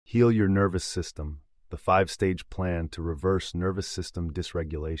Heal Your Nervous System, the 5-Stage Plan to Reverse Nervous System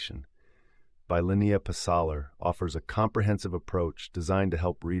Dysregulation, by Linnea Passaler, offers a comprehensive approach designed to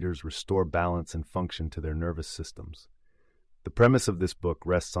help readers restore balance and function to their nervous systems. The premise of this book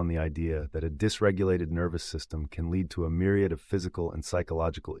rests on the idea that a dysregulated nervous system can lead to a myriad of physical and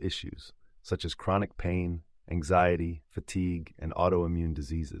psychological issues, such as chronic pain, anxiety, fatigue, and autoimmune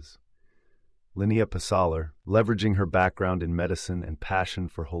diseases. Linnea Passaler, leveraging her background in medicine and passion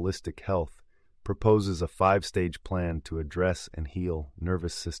for holistic health, proposes a 5-stage plan to address and heal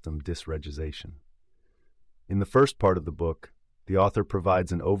nervous system dysregulation. In the first part of the book, the author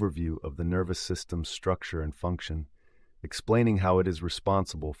provides an overview of the nervous system's structure and function, explaining how it is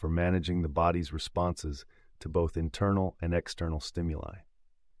responsible for managing the body's responses to both internal and external stimuli.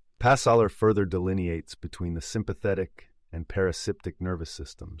 Passaler further delineates between the sympathetic and parasympathetic nervous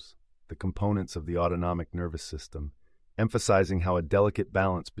systems, the components of the autonomic nervous system, emphasizing how a delicate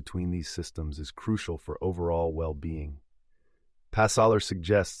balance between these systems is crucial for overall well-being. Passaler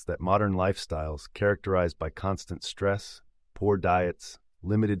suggests that modern lifestyles characterized by constant stress, poor diets,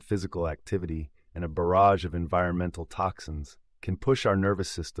 limited physical activity, and a barrage of environmental toxins can push our nervous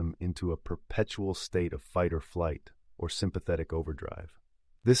system into a perpetual state of fight or flight, or sympathetic overdrive.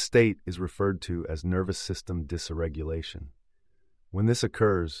 This state is referred to as nervous system dysregulation. When this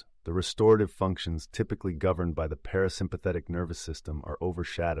occurs, the restorative functions typically governed by the parasympathetic nervous system are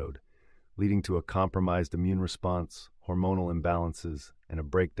overshadowed, leading to a compromised immune response, hormonal imbalances, and a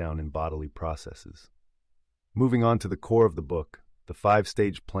breakdown in bodily processes. Moving on to the core of the book, the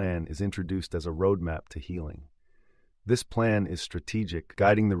 5-stage plan is introduced as a roadmap to healing. This plan is strategic,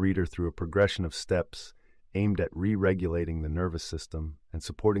 guiding the reader through a progression of steps aimed at re-regulating the nervous system and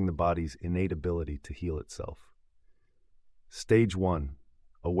supporting the body's innate ability to heal itself. Stage 1.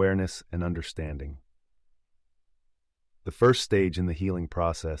 Awareness and understanding. The first stage in the healing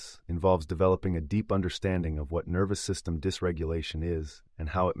process involves developing a deep understanding of what nervous system dysregulation is and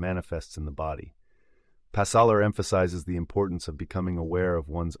how it manifests in the body. Passaler emphasizes the importance of becoming aware of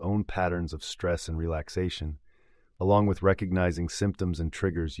one's own patterns of stress and relaxation, along with recognizing symptoms and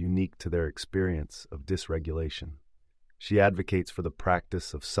triggers unique to their experience of dysregulation. She advocates for the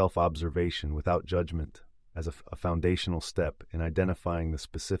practice of self-observation without judgment as a foundational step in identifying the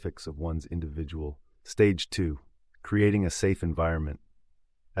specifics of one's individual. Stage 2. Creating a safe environment.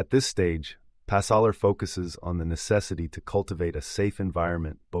 At this stage, Passaler focuses on the necessity to cultivate a safe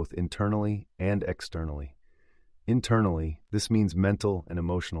environment both internally and externally. Internally, this means mental and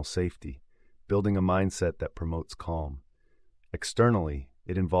emotional safety, building a mindset that promotes calm. Externally,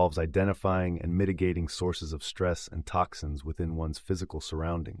 it involves identifying and mitigating sources of stress and toxins within one's physical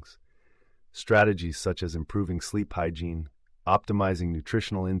surroundings. Strategies such as improving sleep hygiene, optimizing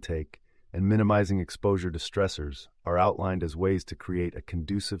nutritional intake, and minimizing exposure to stressors are outlined as ways to create a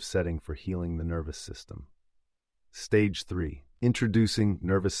conducive setting for healing the nervous system. Stage 3. Introducing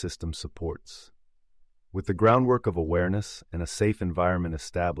nervous system supports. With the groundwork of awareness and a safe environment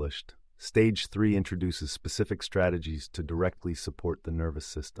established, Stage 3 introduces specific strategies to directly support the nervous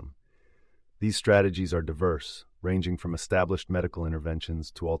system. These strategies are diverse, ranging from established medical interventions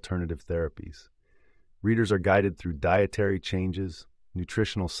to alternative therapies. Readers are guided through dietary changes,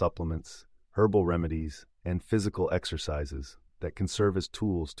 nutritional supplements, herbal remedies, and physical exercises that can serve as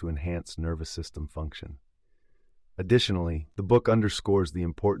tools to enhance nervous system function. Additionally, the book underscores the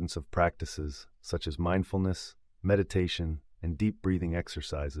importance of practices such as mindfulness, meditation, and deep breathing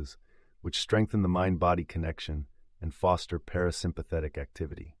exercises, which strengthen the mind-body connection and foster parasympathetic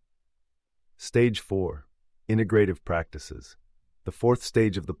activity. Stage 4. Integrative practices. The fourth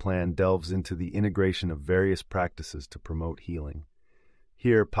stage of the plan delves into the integration of various practices to promote healing.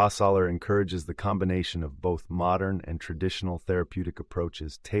 Here, Passaler encourages the combination of both modern and traditional therapeutic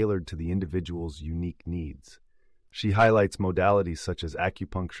approaches tailored to the individual's unique needs. She highlights modalities such as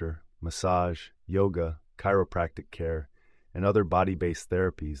acupuncture, massage, yoga, chiropractic care, and other body-based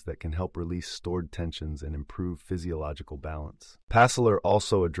therapies that can help release stored tensions and improve physiological balance. Passaler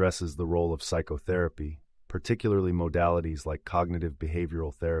also addresses the role of psychotherapy, particularly modalities like cognitive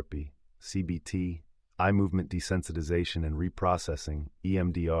behavioral therapy, CBT, eye movement desensitization and reprocessing,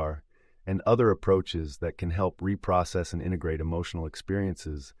 EMDR, and other approaches that can help reprocess and integrate emotional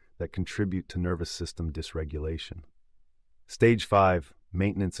experiences that contribute to nervous system dysregulation. Stage 5.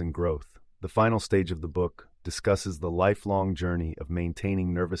 Maintenance and growth. The final stage of the book discusses the lifelong journey of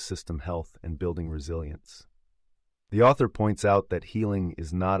maintaining nervous system health and building resilience. The author points out that healing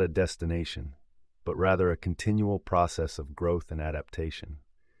is not a destination, but rather a continual process of growth and adaptation.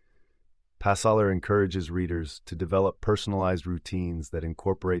 Passaler encourages readers to develop personalized routines that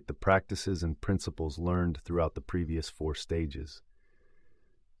incorporate the practices and principles learned throughout the previous 4 stages.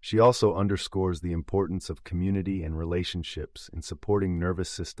 She also underscores the importance of community and relationships in supporting nervous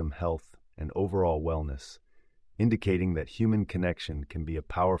system health and overall wellness, indicating that human connection can be a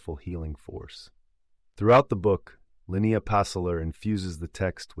powerful healing force. Throughout the book, Linnea Passaler infuses the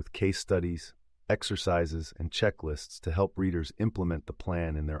text with case studies, exercises, and checklists to help readers implement the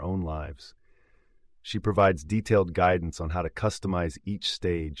plan in their own lives. She provides detailed guidance on how to customize each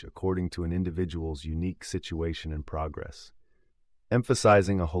stage according to an individual's unique situation and progress.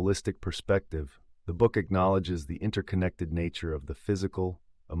 Emphasizing a holistic perspective, the book acknowledges the interconnected nature of the physical,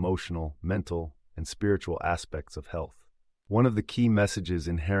 emotional, mental, and spiritual aspects of health. One of the key messages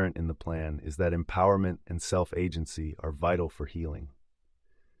inherent in the plan is that empowerment and self-agency are vital for healing.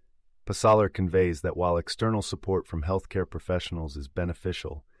 Passaler conveys that while external support from healthcare professionals is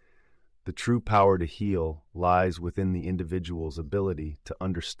beneficial, the true power to heal lies within the individual's ability to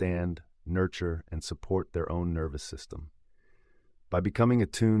understand, nurture, and support their own nervous system. By becoming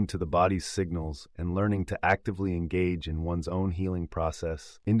attuned to the body's signals and learning to actively engage in one's own healing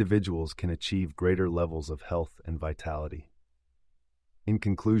process, individuals can achieve greater levels of health and vitality. In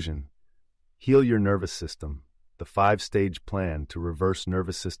conclusion, Heal Your Nervous System, the 5-stage plan to reverse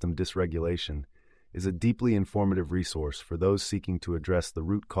nervous system dysregulation, is a deeply informative resource for those seeking to address the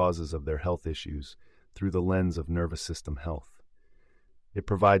root causes of their health issues through the lens of nervous system health. It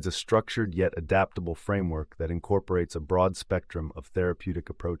provides a structured yet adaptable framework that incorporates a broad spectrum of therapeutic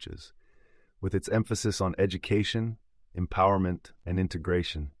approaches. With its emphasis on education, empowerment, and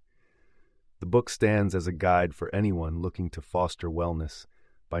integration, the book stands as a guide for anyone looking to foster wellness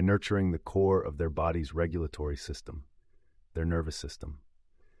by nurturing the core of their body's regulatory system, their nervous system.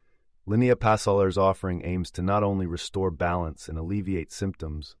 Linnea Passaler's offering aims to not only restore balance and alleviate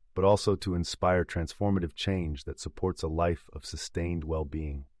symptoms, but also to inspire transformative change that supports a life of sustained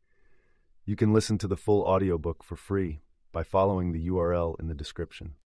well-being. You can listen to the full audiobook for free by following the URL in the description.